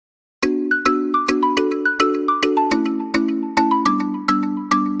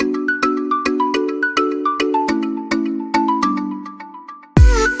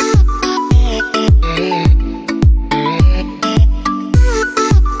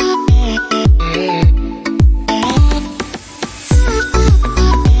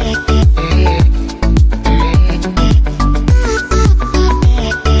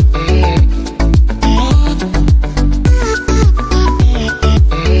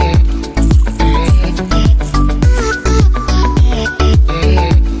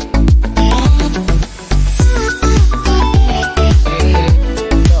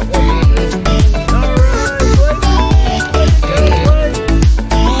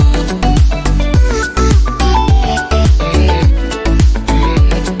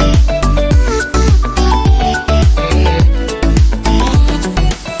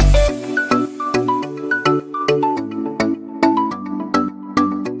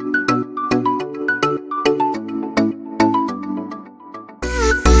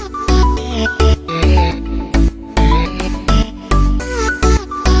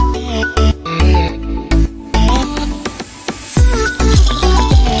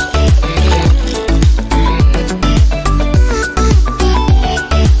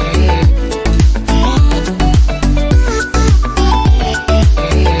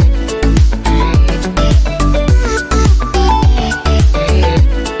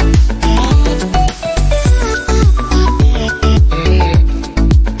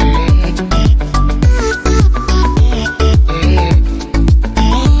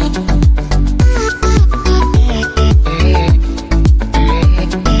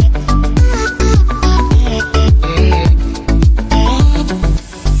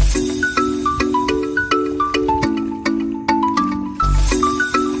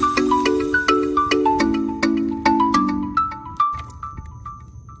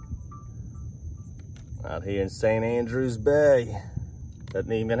Out here in St. Andrews Bay.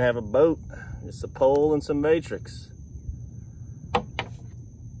 Doesn't even have a boat, just a pole and some matrix.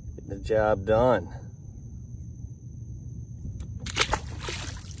 Getting the job done.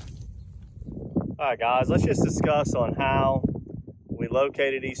 All right, guys, let's just discuss on how we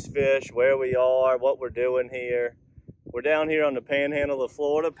located these fish, where we are, what we're doing here. We're down here on the panhandle of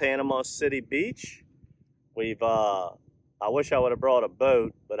Florida, Panama City Beach. I wish I would have brought a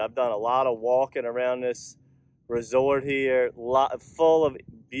boat, but I've done a lot of walking around this resort here, full of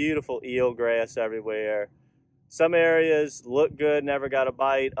beautiful eelgrass everywhere. Some areas look good, never got a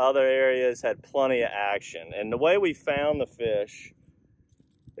bite. Other areas had plenty of action. And the way we found the fish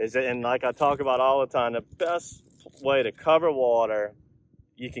is, and like I talk about all the time, the best way to cover water,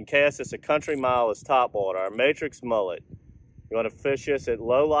 you can cast this a country mile, is top water, our matrix mullet. You want to fish this at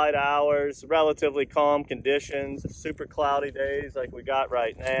low light hours, relatively calm conditions, super cloudy days like we got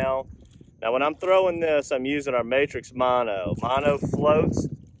right now. Now when I'm throwing this, I'm using our matrix mono. Mono floats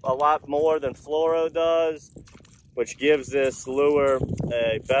a lot more than fluoro does, which gives this lure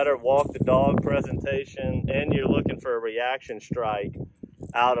a better walk the dog presentation, and you're looking for a reaction strike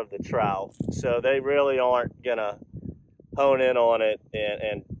out of the trout. So they really aren't gonna hone in on it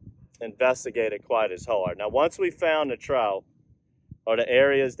and investigate it quite as hard. Now once we found the trout, or the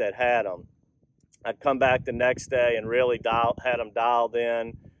areas that had them, I'd come back the next day and really had them dialed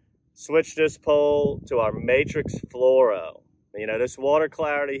in. Switch this pole to our matrix fluoro. You know, this water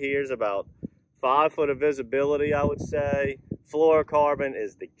clarity here is about 5 foot of visibility, I would say. Fluorocarbon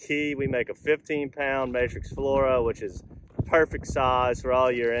is the key. We make a 15-pound matrix fluoro, which is perfect size for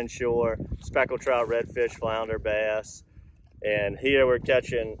all your inshore speckled trout, redfish, flounder, bass. And here we're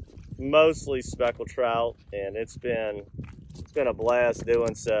catching mostly speckled trout, and it's been a blast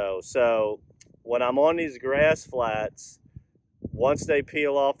doing so. So when I'm on these grass flats, once they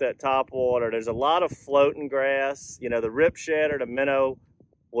peel off that top water, there's a lot of floating grass. You know, the rip shad or the minnow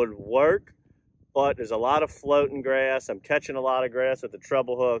would work, but there's a lot of floating grass. I'm catching a lot of grass with the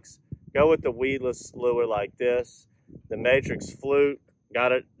treble hooks. Go with the weedless lure like this. The matrix flute,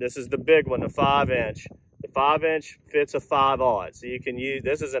 got it. This is the big one, the 5-inch. The 5-inch fits a 5/0. So you can use,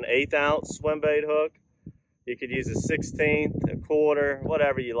 this is an 1/8 ounce swim bait hook. You could use a 1/16, a quarter,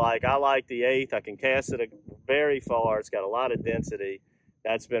 whatever you like. I like the 1/8. I can cast it very far. It's got a lot of density.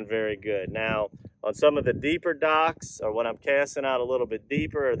 That's been very good. Now, on some of the deeper docks, or when I'm casting out a little bit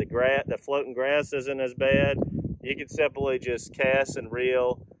deeper, or the floating grass isn't as bad, you can simply just cast and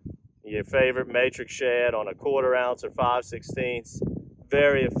reel your favorite matrix shad on a 1/4 ounce or 5/16.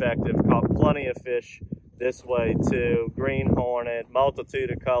 Very effective. Caught plenty of fish this way too. Green hornet,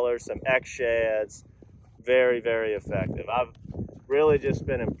 multitude of colors, some X shads. Very, very effective. I've really just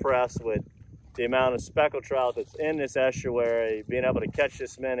been impressed with the amount of speckled trout that's in this estuary, being able to catch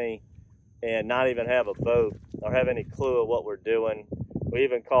this many and not even have a boat or have any clue of what we're doing. We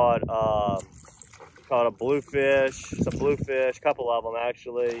even caught a bluefish, some bluefish, a couple of them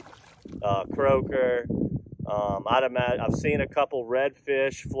actually, croaker. I've seen a couple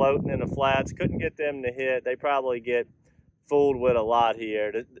redfish floating in the flats. Couldn't get them to hit. They probably get fooled with a lot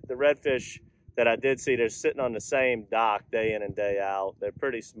here. The redfish that I did see, they're sitting on the same dock day in and day out. They're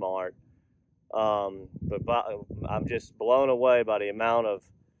pretty smart. But I'm just blown away by the amount of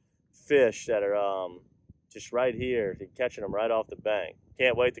fish that are just right here. You're catching them right off the bank.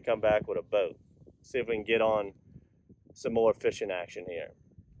 Can't wait to come back with a boat. See if we can get on some more fishing action here.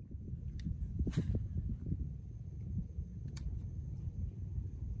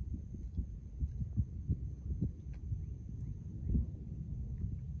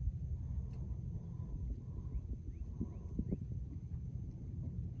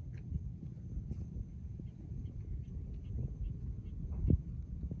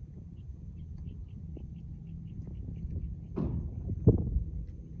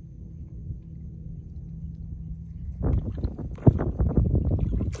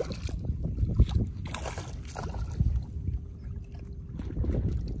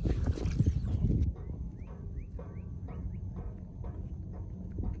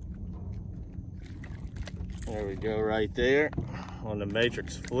 There we go, right there on the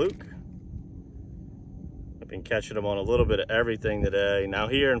matrix fluke. I've been catching them on a little bit of everything today. Now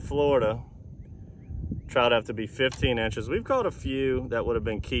here in Florida, trout have to be 15 inches. We've caught a few that would have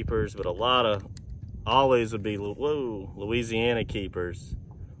been keepers, but a lot of always would be Louisiana keepers.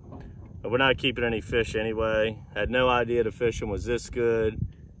 But we're not keeping any fish anyway. Had no idea the fishing was this good.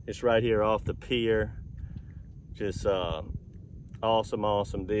 It's right here off the pier. Just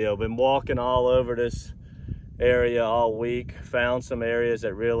awesome deal. Been walking all over this area all week. Found some areas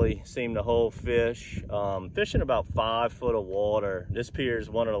that really seem to hold fish. Fishing about 5 foot of water. This pier is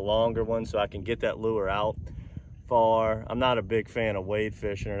one of the longer ones, so I can get that lure out far. I'm not a big fan of wade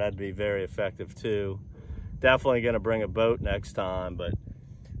fishing, or that'd be very effective too. Definitely gonna bring a boat next time, but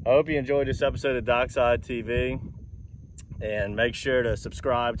I hope you enjoyed this episode of DockSide TV. And make sure to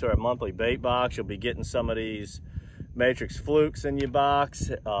subscribe to our monthly bait box. You'll be getting some of these Matrix flukes in your box,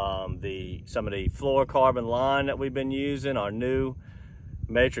 some of the fluorocarbon line that we've been using, our new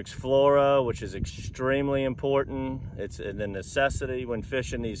Matrix Flora, which is extremely important. It's a necessity when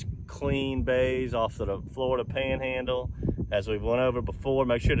fishing these clean bays off of the Florida Panhandle. As we've went over before,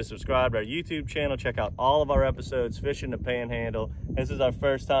 make sure to subscribe to our YouTube channel. Check out all of our episodes, Fishing the Panhandle. This is our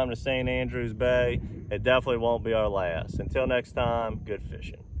first time to St. Andrews Bay. It definitely won't be our last. Until next time, good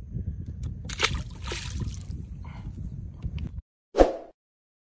fishing.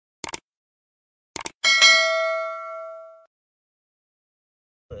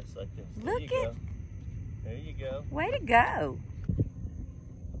 Like this. Look it. There you go. Way to go.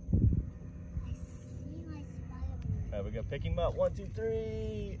 All right, we go pick him up. 1, 2,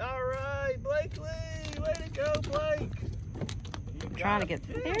 3. All right, Blakely. Way to go, Blake. Trying to get,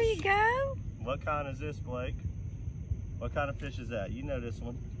 there you go. What kind is this, Blake? What kind of fish is that? You know this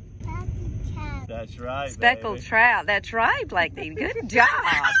one. Trout. That's right, Speckled baby. trout. That's right, Blakely. Good job.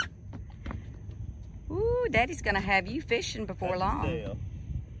 Ooh, Daddy's going to have you fishing before long. Deal.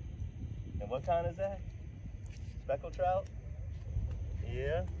 And what kind is that? Speckled trout?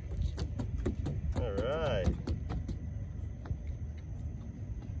 Yeah. All right.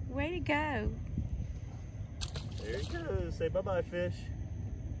 Way to go. There you go. Say bye-bye, fish.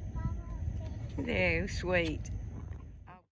 There, sweet.